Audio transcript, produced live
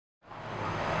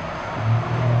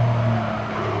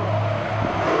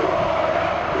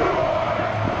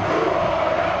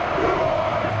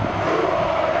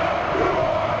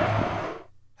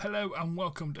and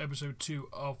welcome to episode 2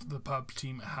 of the Pub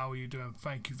Team. How are you doing?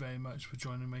 Thank you very much for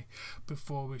joining me.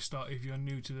 Before we start, if you're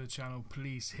new to the channel,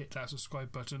 please hit that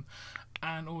subscribe button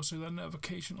and also the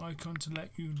notification icon to let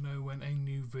you know when a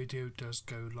new video does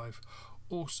go live.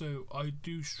 Also, I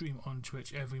do stream on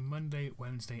Twitch every Monday,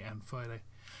 Wednesday and Friday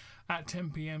at 10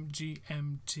 PM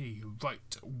GMT.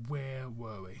 Right, where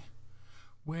were we?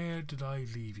 Where did I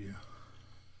leave you?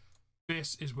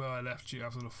 This is where I left you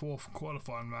after the fourth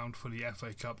qualifying round for the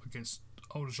FA Cup against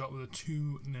Aldershot with a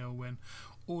 2-0 win.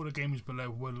 All the games below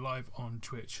were live on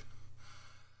Twitch.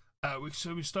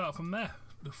 So we start from there.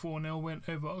 The 4-0 win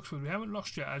over Oxford. We haven't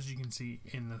lost yet, as you can see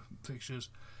in the fixtures.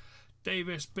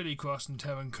 Davis, Billy Cross and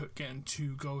Terran Cook getting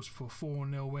 2 goals for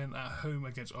 4-0 win at home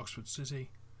against Oxford City.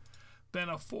 Then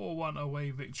a 4-1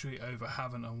 away victory over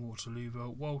Havant and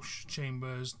Waterlooville. Walsh,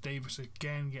 Chambers, Davis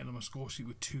again getting on a score sheet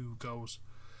with 2 goals.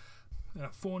 Then a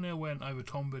 4-0 win over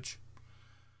Tonbridge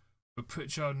with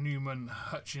Pritchard, Newman,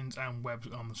 Hutchins and Webb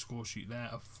on the score sheet there.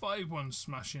 A 5-1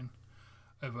 smashing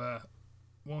over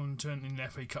Warrington in the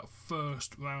FA Cup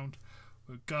first round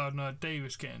with Gardner,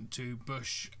 Davis getting 2,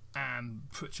 Bush and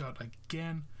Pritchard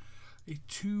again. A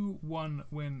 2-1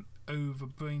 win over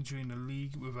Braintree in the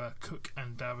league with Cook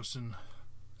and Davison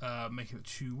making it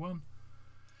 2-1.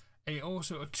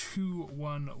 Also a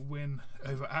 2-1 win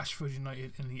over Ashford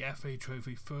United in the FA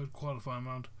Trophy third qualifying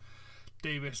round.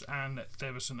 Davis and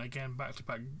Davison again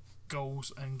back-to-back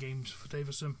goals and games for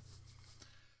Davison.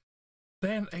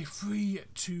 Then a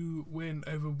 3-2 win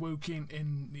over Woking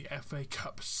in the FA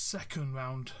Cup second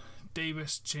round.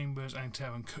 Davis, Chambers and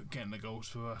Terran Cook getting the goals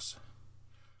for us,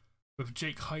 with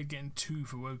Jake Hyde getting 2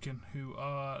 for Woking, who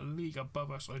are a league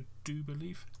above us, I do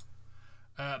believe.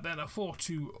 Then a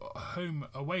 4-2 home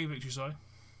away victory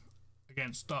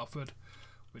against Dartford,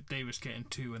 with Davis getting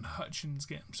 2 and Hutchins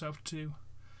getting himself 2.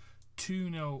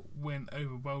 2-0 win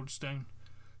over Wealdstone.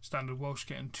 Standard Walsh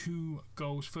getting 2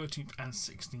 goals, 13th and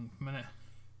 16th minute.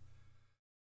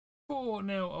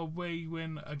 4-0 away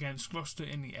win against Gloucester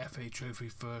in the FA Trophy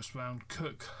first round.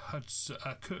 Cook,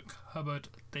 Hubbard,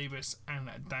 Davis and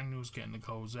Daniels getting the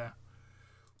goals there.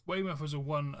 Weymouth was a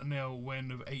 1-0 win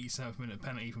with 87th minute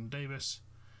penalty from Davis.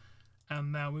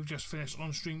 And now we've just finished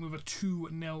on stream with a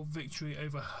 2-0 victory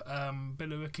over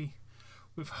Billericay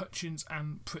with Hutchins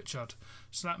and Pritchard.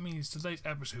 So that means today's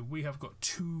episode we have got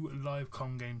 2 live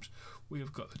com games. We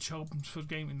have got the Chelmsford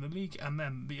game in the league and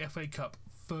then the FA Cup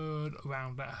third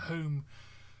round at home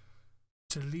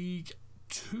to League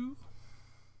 2?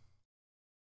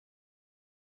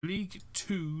 League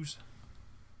 2's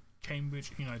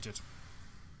Cambridge United.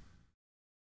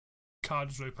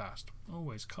 Card road past.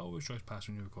 Always, card road past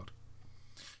when you record.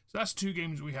 So that's 2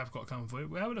 games we have got coming for you.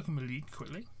 We'll have a look in the league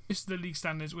quickly. This is the league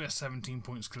standings. We are 17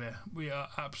 points clear. We are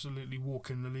absolutely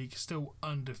walking the league. Still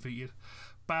undefeated.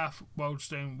 Bath,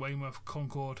 Wealdstone, Weymouth,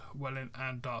 Concord, Welling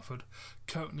and Dartford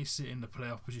currently sit in the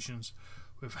playoff positions,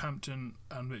 with Hampton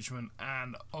and Richmond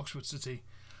and Oxford City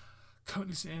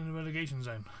currently sitting in the relegation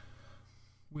zone.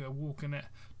 We are walking it.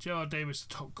 Gerard Davis,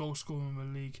 the top goal scorer in the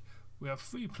league. We have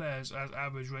 3 players as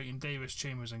average rating: Davis,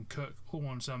 Chambers and Cook, all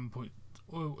on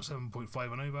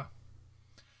 7.5 and over.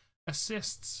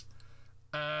 Assists,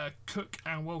 Cook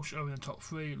and Walsh are in the top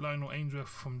 3. Lionel Ainsworth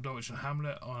from Dulwich and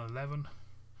Hamlet on 11.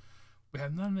 We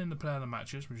have none in the player of the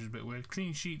matches, which is a bit weird.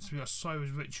 Clean sheets, we got Cyrus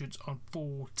Richards on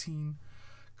 14.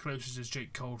 Closest is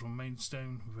Jake Cole from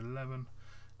Maidstone with 11.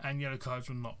 And yellow cards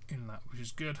were not in that, which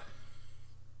is good.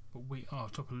 But we are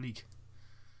top of the league.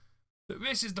 But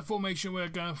this is the formation we're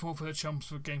going for the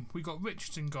Chelmsford game. We got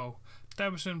Richards in goal,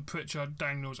 Davison, Pritchard,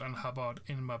 Daniels and Hubbard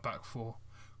in my back 4.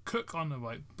 Cook on the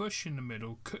right, Bush in the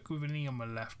middle, Cook with an E on my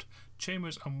left,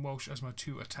 Chambers and Walsh as my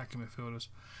 2 attacking midfielders,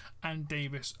 and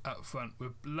Davis up front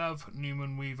with Love,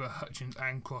 Newman, Weaver, Hutchins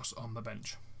and Cross on the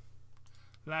bench.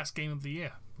 Last game of the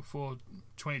year before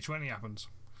 2020 happens,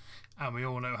 and we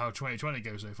all know how 2020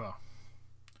 goes so far.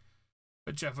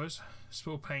 But Jeffers,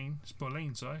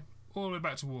 Spillane, all the way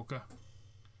back to Walker,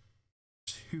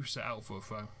 who set out for a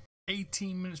throw.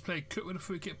 18 minutes played, Cook with a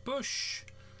free kick, Bush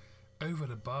over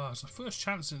the bars. The first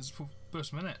chance since the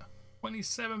first minute.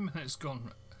 27 minutes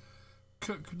gone.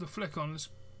 Cook with the flick on, it's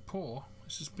poor.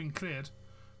 It's just been cleared.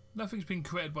 Nothing's been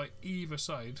created by either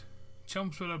side.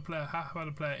 Chelmsford had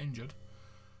a player injured.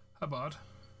 Hubbard,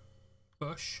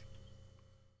 Bush,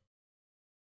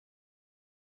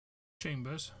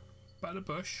 Chambers, back to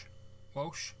Bush,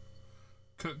 Walsh,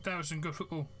 Cook, Davison, good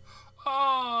football.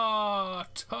 Ah,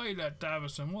 Tyler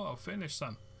Davison, what a finish,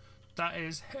 son. That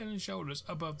is head and shoulders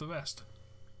above the rest.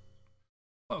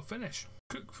 What a finish.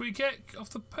 Cook free kick off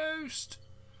the post.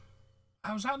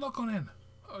 How's that not gone in?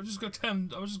 I was just going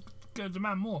to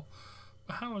demand more.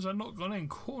 But how has that not gone in?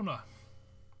 Corner.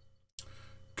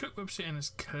 Cook whips it in,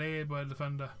 is cleared by the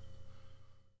defender.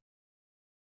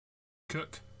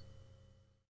 Cook.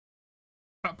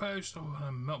 Back post. Oh,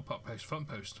 no, not back post, front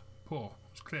post. Poor.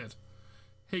 It's cleared.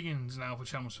 Higgins now for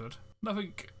Chelmsford.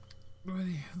 Nothing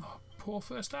really. Oh, poor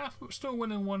first half, but still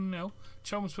winning 1-0.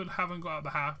 Chelmsford haven't got out of the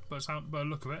half, but by the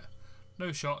look of it.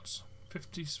 No shots.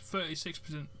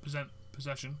 36%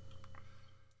 possession.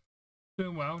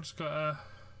 Doing well. Just gotta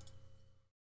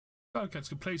get to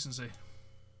complacency.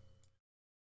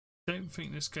 Don't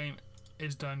think this game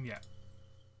is done yet.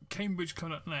 Cambridge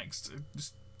coming up next.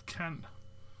 Just can't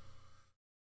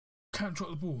drop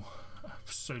the ball,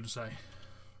 so to say.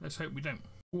 Let's hope we don't.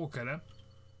 Walker then.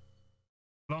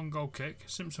 Long goal kick.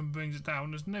 Simpson brings it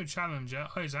down. There's no challenger.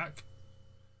 Isaac.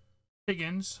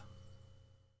 Higgins.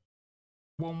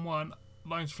 1-1.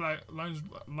 Lino's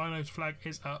flag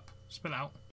is up. Spin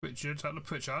out. Richards out to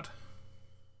Pritchard.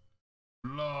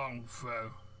 Long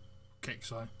throw. Kick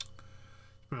side.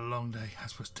 It's been a long day.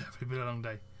 That's what's definitely been a long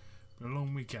day. Been a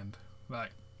long weekend.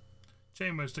 Right.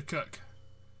 Chambers to Cook.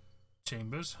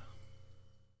 Chambers.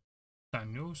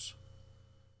 Daniels.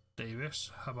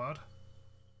 Davis. Hubbard.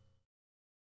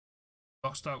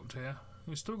 Lost out here.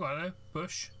 We've still got it though.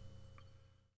 Bush.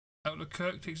 Out to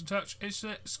Kirk. Takes a touch. It's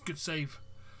a good save.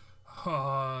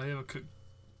 Oh, yeah, Cook.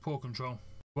 Poor control.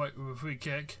 White with a free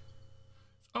kick.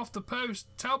 Off the post.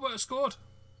 Talbot scored.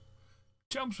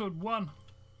 Chelmsford 1.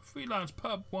 Three Lions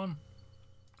Pub 1.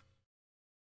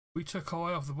 We took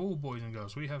our eye off the ball, boys and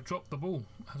girls. We have dropped the ball.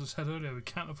 As I said earlier, we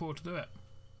can't afford to do it.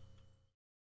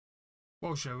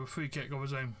 Walsher with a free kick of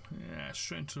his own. Yeah,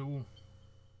 straight into the wall.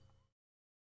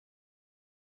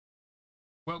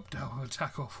 Well, they'll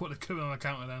attack off. What they're coming on the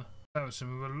counter then.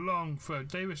 Harrison with a long throw.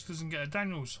 Davis doesn't get a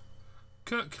Daniels.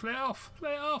 Cook, lay it off.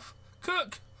 Lay it off.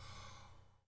 Cook!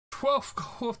 12th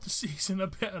goal of the season. A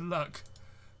bit of luck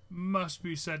must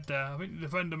be said there. I think the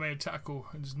defender made a tackle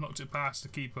and just knocked it past the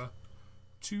keeper.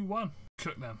 2-1.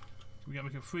 Cook then. We got to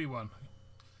make it 3-1.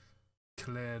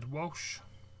 Cleared. Walsh.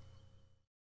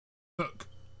 Cook.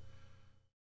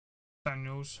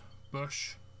 Daniels.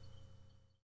 Bush.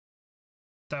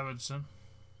 Davidson.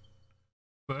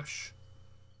 Bush.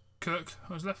 Cook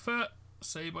on his left foot.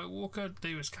 Saved by Walker.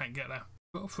 Davis can't get there.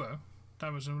 Got a throw.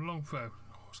 Davidson, long throw.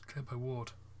 Oh, it's cleared by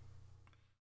Ward.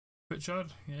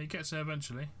 Pritchard. Yeah, he gets there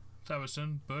eventually.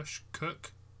 Davidson. Bush.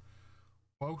 Cook.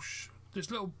 Walsh. This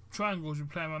little triangles we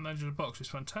play around the edge of the box is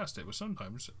fantastic, but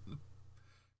sometimes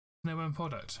no end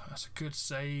product. That's a good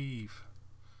save.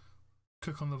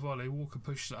 Cook on the volley. Walker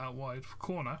pushes it out wide for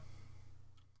corner.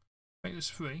 Make this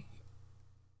 3.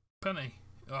 Penny.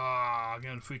 Ah,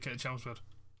 again, free kick to Chelmsford.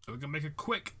 So we're going to make a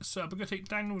quick sub. We're going to take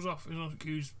Daniels off,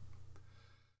 who's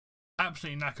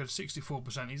absolutely knackered,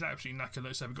 64%. He's absolutely knackered. Like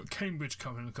I said, we've got Cambridge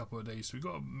coming in a couple of days, so we've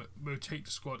got to rotate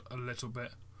the squad a little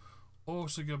bit.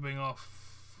 Also going to bring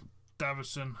off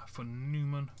Davison for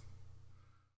Newman.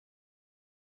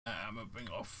 And I'm going to bring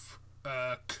off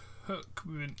Cook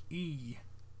with an E.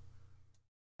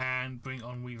 And bring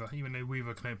on Weaver, even though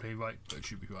Weaver can only play right, but it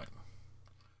should be right.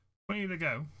 20 to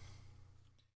go.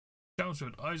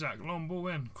 Chelmsford, Isaac, long ball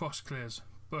in, cross clears,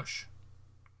 Bush.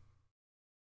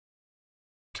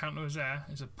 Counter is there.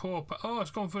 It's a poor. Oh, it's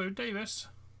gone through. Davis.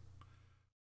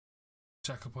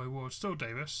 Check up by Ward. Still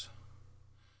Davis.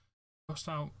 Lost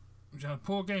out. We had a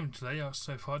poor game today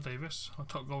so far. Davis, our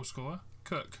top goal scorer.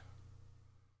 Cook.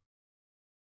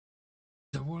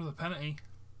 The award of the penalty.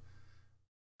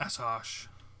 That's harsh.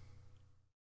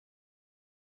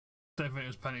 Don't think it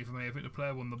was penalty for me. I think the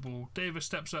player won the ball. Davis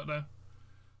steps up though.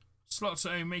 Slots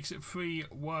it home, makes it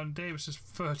 3-1. Davis's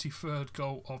 33rd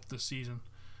goal of the season.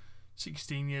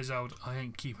 16 years old. I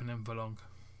ain't keeping him for long.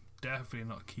 Definitely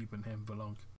not keeping him for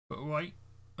long. But right,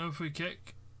 no free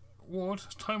kick. Ward,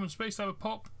 time and space to have a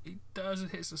pop. He does.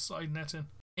 It hits the side netting.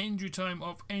 Injury time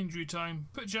of injury time.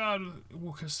 Pritchard.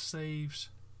 Walker saves.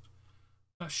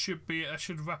 That should be it. That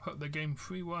should wrap up the game.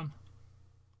 3-1.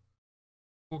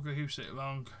 Walker hoops it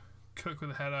long. Cook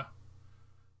with a header.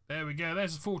 There we go.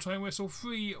 There's a full-time whistle.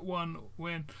 3-1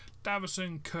 win.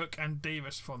 Davison, Cook and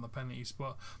Davis from the penalty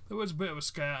spot. There was a bit of a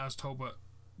scare as Talbot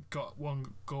got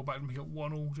one goal back and make it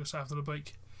 1-1 just after the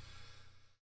break.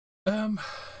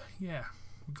 Yeah,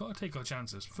 we've got to take our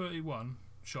chances. 31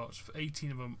 shots,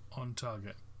 18 of them on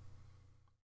target.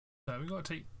 So we've got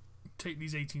to take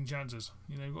these 18 chances.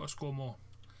 You know, we've got to score more.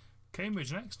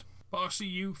 Cambridge next. But I'll see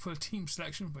you for the team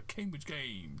selection for Cambridge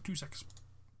game. 2 seconds.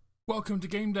 Welcome to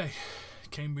game day.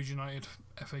 Cambridge United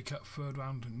FA Cup third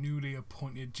round. Newly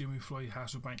appointed Jimmy Floyd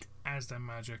Hasselbank as their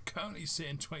manager. Currently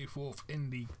sitting 24th in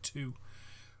League 2.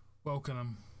 We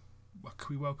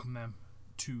welcome them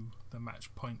to the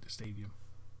Match Point Stadium.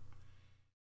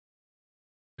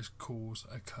 This cause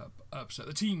a cup upset.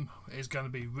 The team is going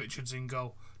to be Richards in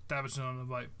goal, Davidson on the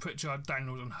right, Pritchard,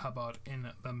 Daniels and Hubbard in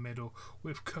the middle,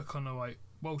 with Cook on the right,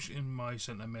 Walsh in my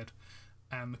centre mid,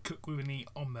 and Cook with an E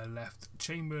on the left,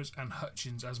 Chambers and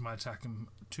Hutchins as my attacking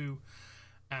two,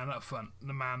 and up front,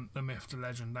 the man, the myth, the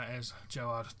legend, that is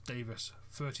Gerard Davis,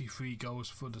 33 goals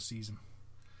for the season.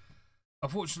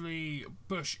 Unfortunately,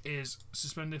 Bush is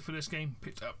suspended for this game,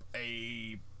 picked up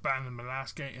a ban in the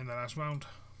last round,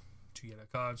 2 yellow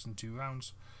cards in 2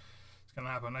 rounds. It's going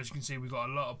to happen. As you can see, we've got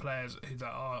a lot of players that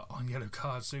are on yellow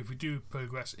cards, so if we do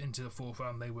progress into the 4th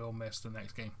round, they will miss the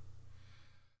next game.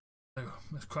 So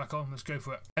let's crack on, let's go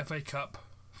for it. FA Cup,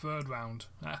 3rd round,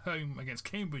 at home against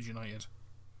Cambridge United.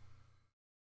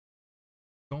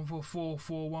 Going for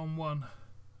 4-4-1-1.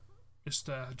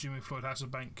 Mr. Jimmy Floyd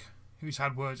Hasselbank, who's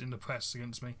had words in the press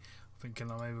against me,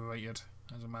 thinking I'm overrated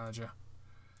as a manager.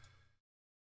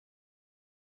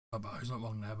 Oh, but he's not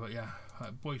wrong there, but yeah.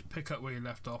 Right, boys, pick up where you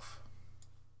left off.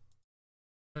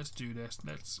 Let's do this.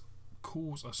 Let's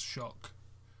cause a shock.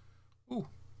 Ooh.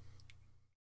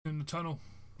 In the tunnel.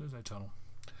 There's no tunnel.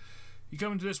 You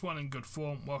come into this one in good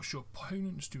form, whilst your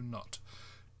opponents do not.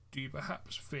 Do you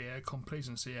perhaps fear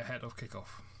complacency ahead of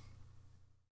kickoff?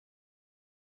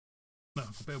 No,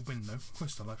 a bit of wind though. We're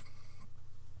still alive.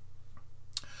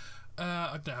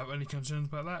 I don't have any concerns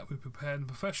about that. We prepared in a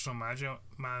professional manner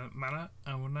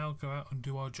and will now go out and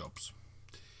do our jobs.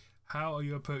 How are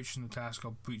you approaching the task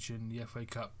of breaching the FA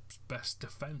Cup's best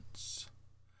defence?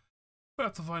 We'll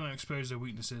have to find and expose their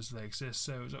weaknesses they exist,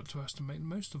 so it's up to us to make the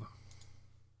most of them.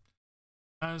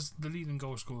 As the leading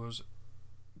scorers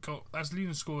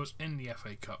in the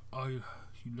FA Cup, are you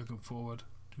looking forward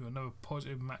to another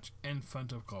positive match in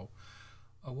front of goal?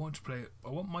 I want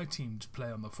my team to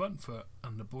play on the front foot,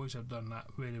 and the boys have done that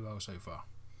really well so far.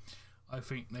 I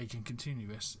think they can continue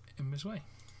this in this way.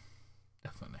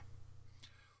 Definitely.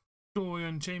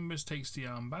 Dorian Chambers takes the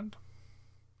armband.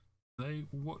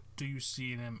 What do you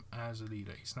see in him as a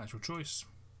leader? He's a natural choice.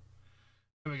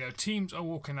 There we go. Teams are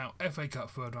walking out. FA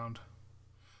Cup 3rd round.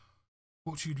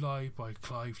 What You Lie by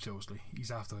Clive Tilsley.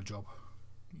 He's after a job.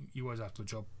 He was after a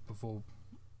job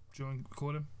during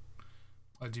recording.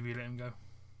 I did let him go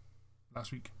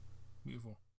last week.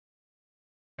 Beautiful.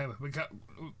 Anyway,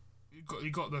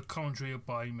 you got the commentary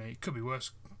by me. Could be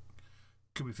worse.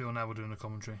 Could be Phil Neville doing the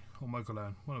commentary, or Michael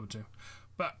Owen, one of the two.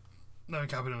 But no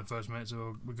capping in the 1st minute,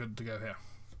 so we're good to go here.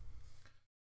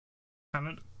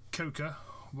 Hannant, Coker,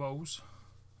 Rolls,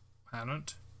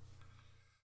 Hannant,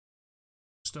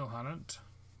 still Hannant,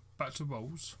 back to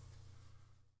Rolls.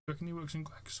 Do you reckon he works in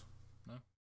Greg's? No.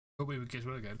 But we would get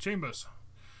where to go. Chambers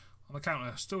on the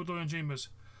counter, still Dorian Chambers.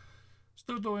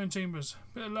 Still Dorian Chambers.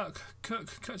 Bit of luck.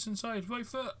 Cook cuts inside, right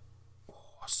foot.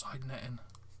 Oh, side netting.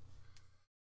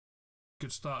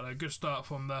 Good start there. Good start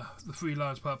from the Three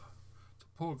Lions pub. It's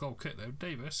a poor goal kick though.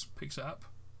 Davis picks it up.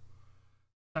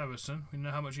 Davidson, we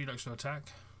know how much he likes to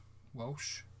attack.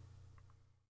 Walsh.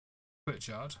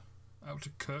 Pritchard. Out to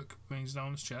Cook, brings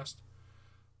down his chest.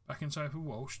 Back inside for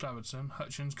Walsh. Davidson.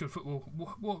 Hutchins, good football.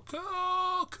 What?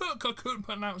 Oh, Cook! I couldn't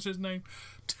pronounce his name.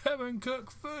 Devin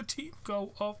Cook, 13th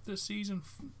goal of the season.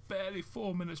 Barely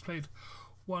 4 minutes played.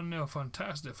 1-0.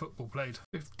 Fantastic football played.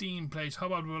 15 plays.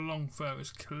 Hubbard with a long throw.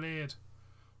 It's cleared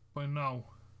by Noel.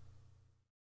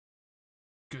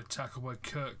 Good tackle by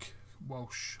Kirk.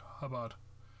 Walsh. Hubbard.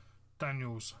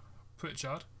 Daniels.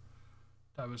 Pritchard.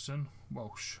 Davidson.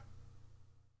 Walsh.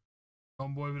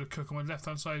 One boy with a Cook on my left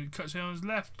hand side. He cuts in on his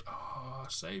left. Oh,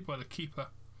 saved by the keeper.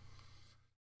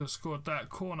 Just scored that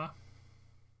corner.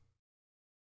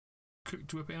 Cook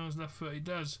to whip it in on his left foot. He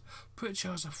does.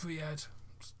 Pritchard's a free head.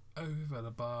 Over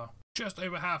the bar. Just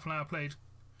over half an hour played.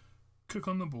 Cook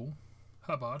on the ball.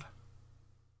 Hubbard.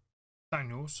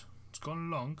 Daniels. It's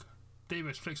gone long.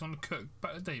 Davis flicks on the Cook.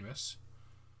 Back to Davis.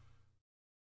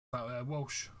 Back there.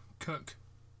 Walsh. Cook.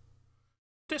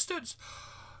 Distance.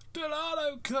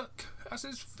 Delano Cook. That's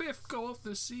his 5th goal of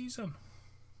the season.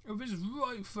 With his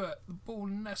right foot. The ball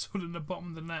nestled in the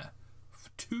bottom of the net.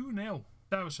 2-0.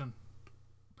 Davison.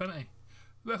 Penalty.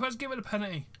 Ref has given a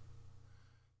penalty.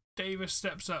 Davis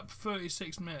steps up,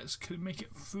 36 minutes, could make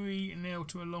it 3-0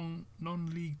 to a long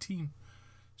non-league team.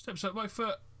 Steps up right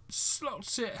foot,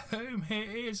 slots it home, here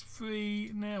it is,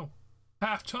 3-0.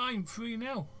 Half time,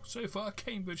 3-0. So far,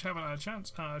 Cambridge haven't had a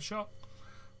chance, a shot.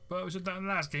 But it was that in the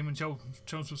last game until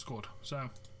Chelmsford scored. So,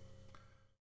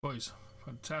 boys,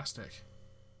 fantastic.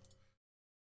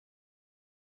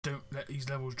 Don't let these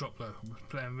levels drop though.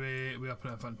 We are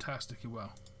playing fantastically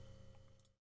well.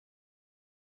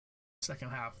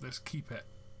 Second half, let's keep it.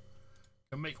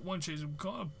 And make one change. We've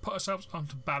got to put ourselves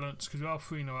onto balance because we are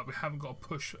 3-0 up. We haven't got to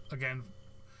push again.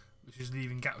 which is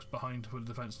leaving gaps behind for the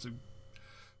defence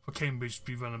for Cambridge to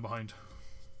be running behind.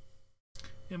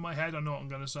 In my head, I know what I'm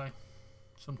going to say.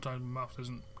 Sometimes my mouth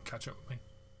doesn't catch up with me.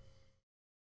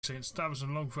 Saying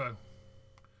Stavison, long throw.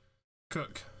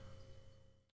 Cook.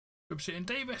 Good sitting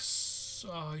Davis.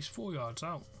 Oh, he's 4 yards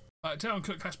out. Taron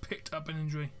Cook has picked up an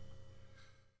injury.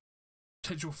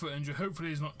 Potential foot injury. Hopefully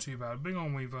he's not too bad. Bring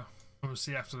on Weaver. We'll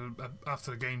see after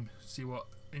the game, see what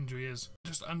injury is.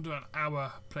 Just under an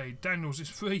hour played. Daniels is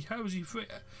free. How is he free?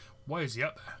 Why is he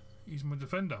up there? He's my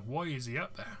defender. Why is he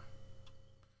up there?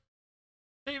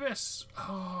 Davis!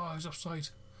 Oh, he's offside.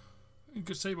 You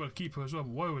could say about the keeper as well,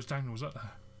 but why was Daniels up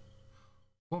there?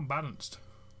 Unbalanced.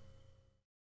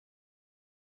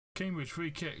 Cambridge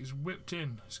free kick is whipped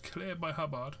in. It's cleared by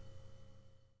Hubbard.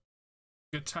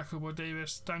 Good tackle by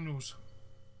Davis. Daniels.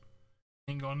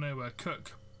 Ain't gone nowhere.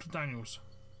 Cook. Daniels.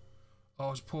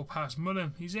 Oh, it's a poor pass.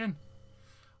 Mullen, he's in.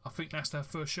 I think that's their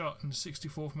first shot in the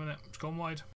 64th minute. It's gone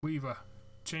wide. Weaver.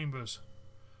 Chambers.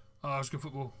 Oh, it's good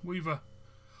football. Weaver.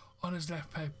 On his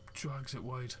left peg. Drags it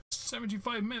wide.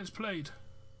 75 minutes played.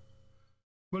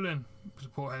 Mullen.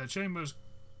 Support header. Chambers.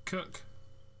 Cook.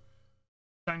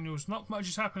 Daniels. Not much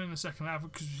has happened in the second half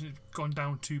because it's gone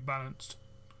down too balanced.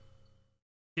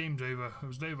 Game's over. It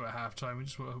was over at half time. We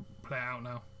just want to play it out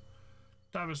now.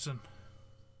 Davison.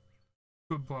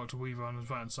 Good ball to Weaver on his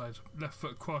right hand side. Left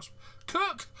foot cross.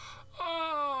 Cook!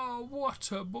 Oh, what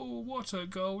a ball. What a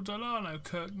goal. Delano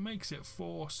Cook makes it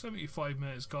 4. 75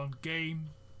 minutes gone. Game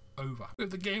over.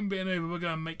 With the game being over, we're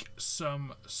going to make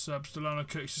some subs. Delano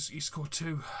Cook, he scored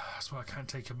 2. That's why I can't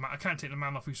take I can't take the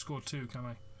man off who scored 2, can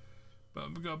I?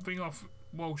 But we're going to bring off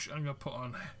Walsh. I'm going to put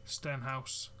on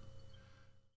Stenhouse.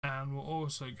 And we're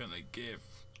also going to give...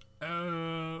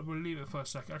 we'll leave it for a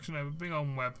second. Actually, no, we'll bring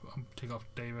on Webb. I'll take off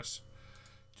Davis.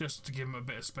 Just to give him a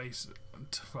bit of space and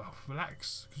well,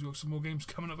 relax. Because we've got some more games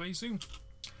coming up very soon.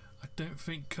 I don't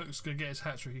think Cook's going to get his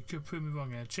hat-trick. He could prove me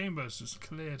wrong here. Chambers just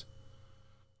cleared.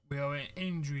 We are in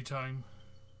injury time.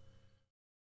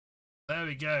 There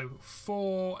we go.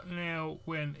 4-0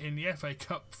 win in the FA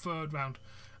Cup third round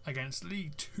against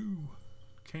League 2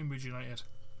 Cambridge United.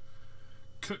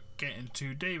 Cook getting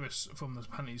to Davis from the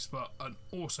penalty spot, and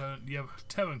also the other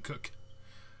Taron Cook.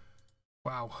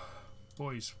 Wow,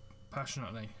 boys,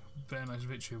 passionately, very nice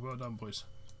victory. Well done, boys.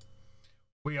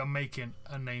 We are making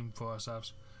a name for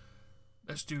ourselves.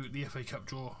 Let's do the FA Cup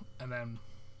draw, and then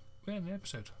we're in the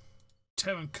episode.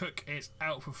 Taron Cook is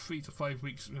out for 3 to 5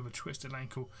 weeks with a twisted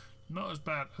ankle. Not as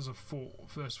bad as a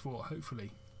first thought.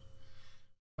 Hopefully,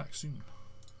 back soon.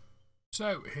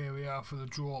 So here we are for the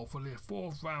draw for the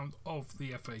 4th round of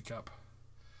the FA Cup.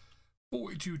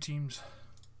 42 teams.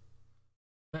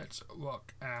 Let's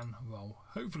rock and roll.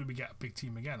 Hopefully we get a big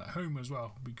team again at home as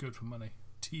well. It'll be good for money.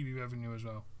 TV revenue as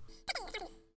well.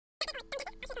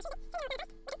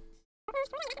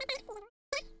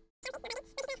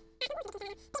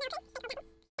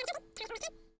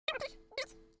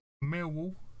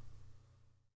 Millwall.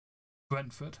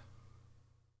 Brentford.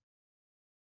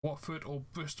 Watford or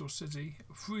Bristol City.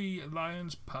 Three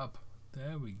Lions Pub.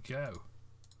 There we go.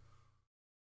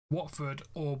 Watford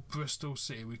or Bristol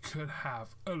City. We could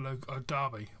have a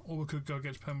derby, or we could go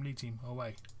against Premier League team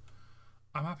away.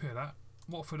 I'm happy with that.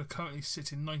 Watford are currently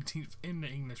sitting 19th in the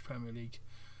English Premier League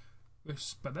with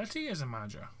Spalletti as a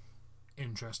manager.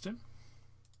 Interesting.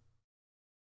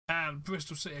 And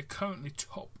Bristol City are currently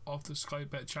top of the Sky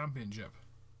Bet Championship.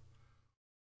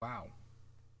 Wow.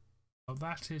 Well,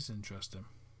 that is interesting.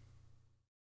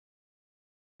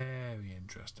 Very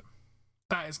interesting.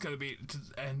 That is going to be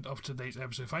the end of today's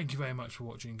episode. Thank you very much for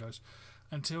watching, guys.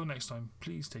 Until next time,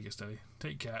 please take it steady.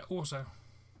 Take care. Also,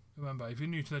 remember, if you're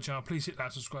new to the channel, please hit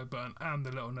that subscribe button and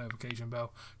the little notification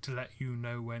bell to let you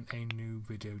know when a new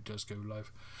video does go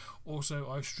live. Also,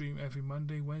 I stream every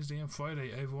Monday, Wednesday and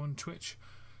Friday over on Twitch.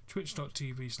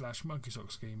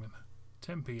 Twitch.tv/MonkeySocksGaming.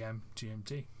 10 PM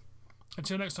GMT.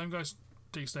 Until next time, guys,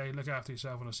 take it steady, look after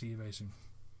yourself, and I'll see you very soon.